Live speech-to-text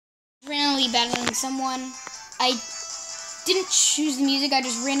randomly battling someone. I didn't choose the music, I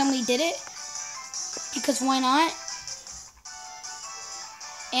just randomly did it. Because why not?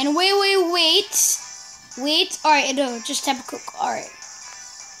 And wait. Alright, no, just Tapu Koko. Alright.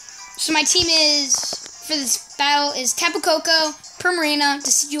 So my team for this battle is Tapu Koko, Primarina,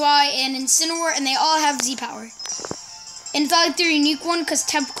 Decidueye, and Incineroar, and they all have Z power. And it's not like they're a unique one, because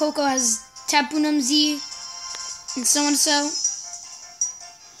Tapu Koko has Tapunum Z, and so on so.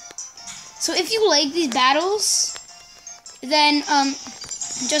 So if you like these battles, then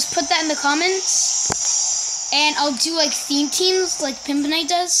just put that in the comments, and I'll do like theme teams like Pimpinite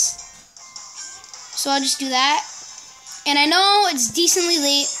does. So I'll just do that. And I know it's decently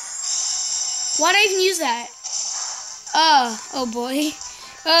late. Why'd I even use that? Oh boy.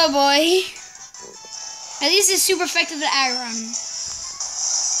 At least it's super effective at Aggron.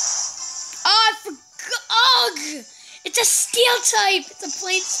 Oh, I forgot. Ugh! It's a steel type. It's a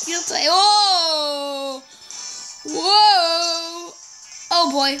plain steel type. Oh! Whoa!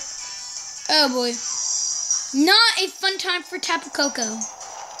 Oh boy. Not a fun time for Tapu Koko.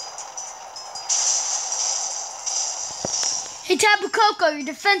 Hey Tapu Koko, your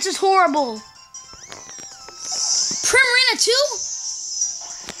defense is horrible. Primarina too?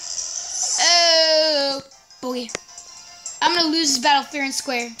 Oh boy. I'm gonna lose this battle fair and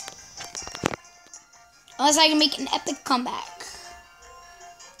square. Unless I can make an epic comeback.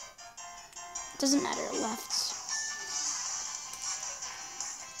 Doesn't matter, left.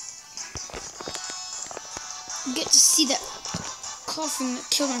 You get to see that coffin that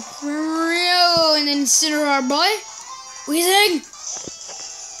killed him. And then Incineroar boy. Weezing!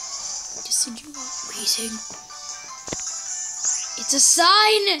 Weezing. It's a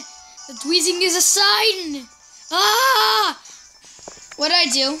sign! That Weezing is a sign! Ah! What'd I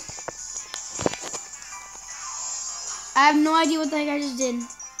do? I have no idea what the heck I just did.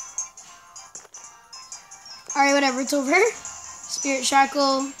 Alright, whatever, it's over. Spirit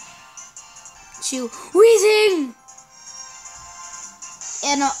Shackle to Weezing!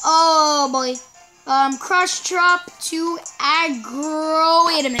 And oh boy. Crush Drop to Aggro.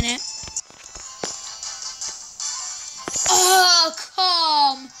 Wait a minute. Oh,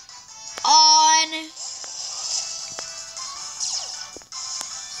 come on.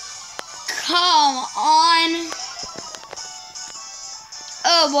 Come on.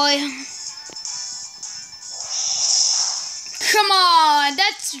 Oh boy. Come on.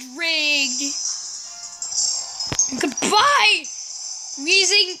 That's rigged. Goodbye.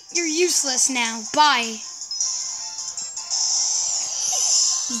 Weezing, you're useless now. Bye.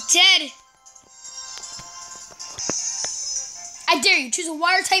 He's dead. I dare you. Choose a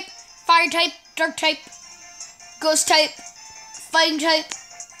water type, fire type, dark type, ghost type, fighting type,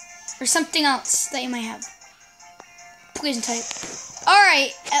 or something else that you might have. Poison type.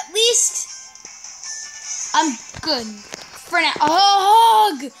 Alright, at least I'm good. For now.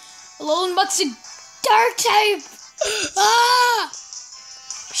 Oh, hug! Alolan Buck's a dark type. Ah!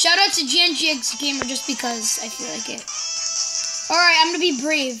 Shout out to GNGX Gamer just because I feel like it. Alright, I'm gonna be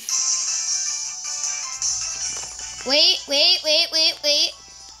brave. Wait.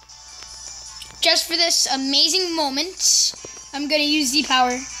 Just for this amazing moment, I'm gonna use Z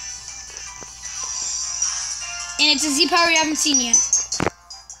power. And it's a Z power you haven't seen yet.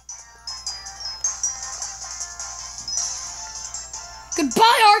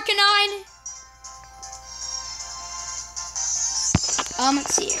 Goodbye, Arcanine!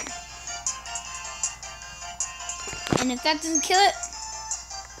 Let's see here. And if that doesn't kill it,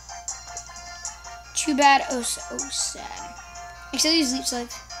 too bad. Oh, sad. Actually, these leaps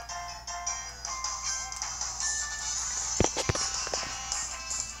life.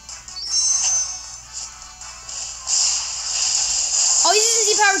 Oh, he's using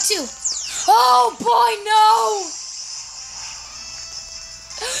Z power too. Oh boy, no!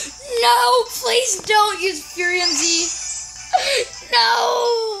 No, please don't use Furium Z.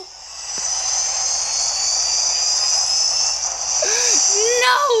 No!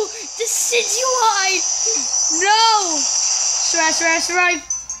 No! Decidueye! No! Survive.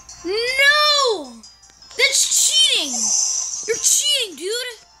 No! That's cheating! You're cheating,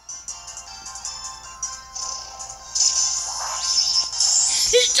 dude!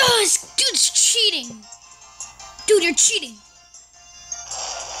 Dude's cheating! Dude, you're cheating!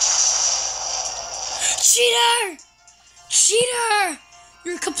 Cheater! Cheater!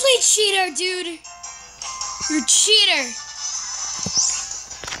 You're a complete cheater, dude! You're a cheater!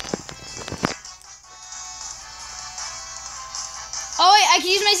 Oh wait, I can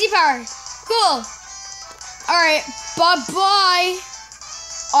use my Z power. Cool. Alright, bye-bye,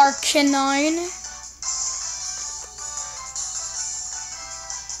 Arcanine.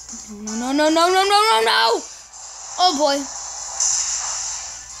 No, no, no, no, no, no, no, no! Oh boy.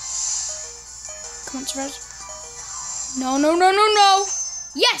 Come on, surprise. No, no, no, no, no!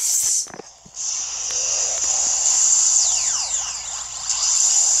 Yes!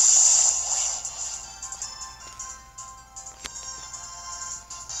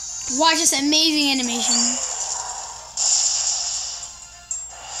 Watch this amazing animation.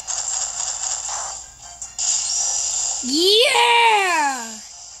 Yeah!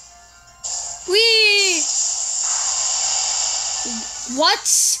 Wee! What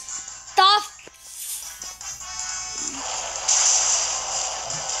the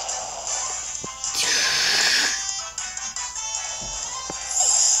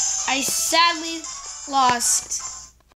I sadly lost.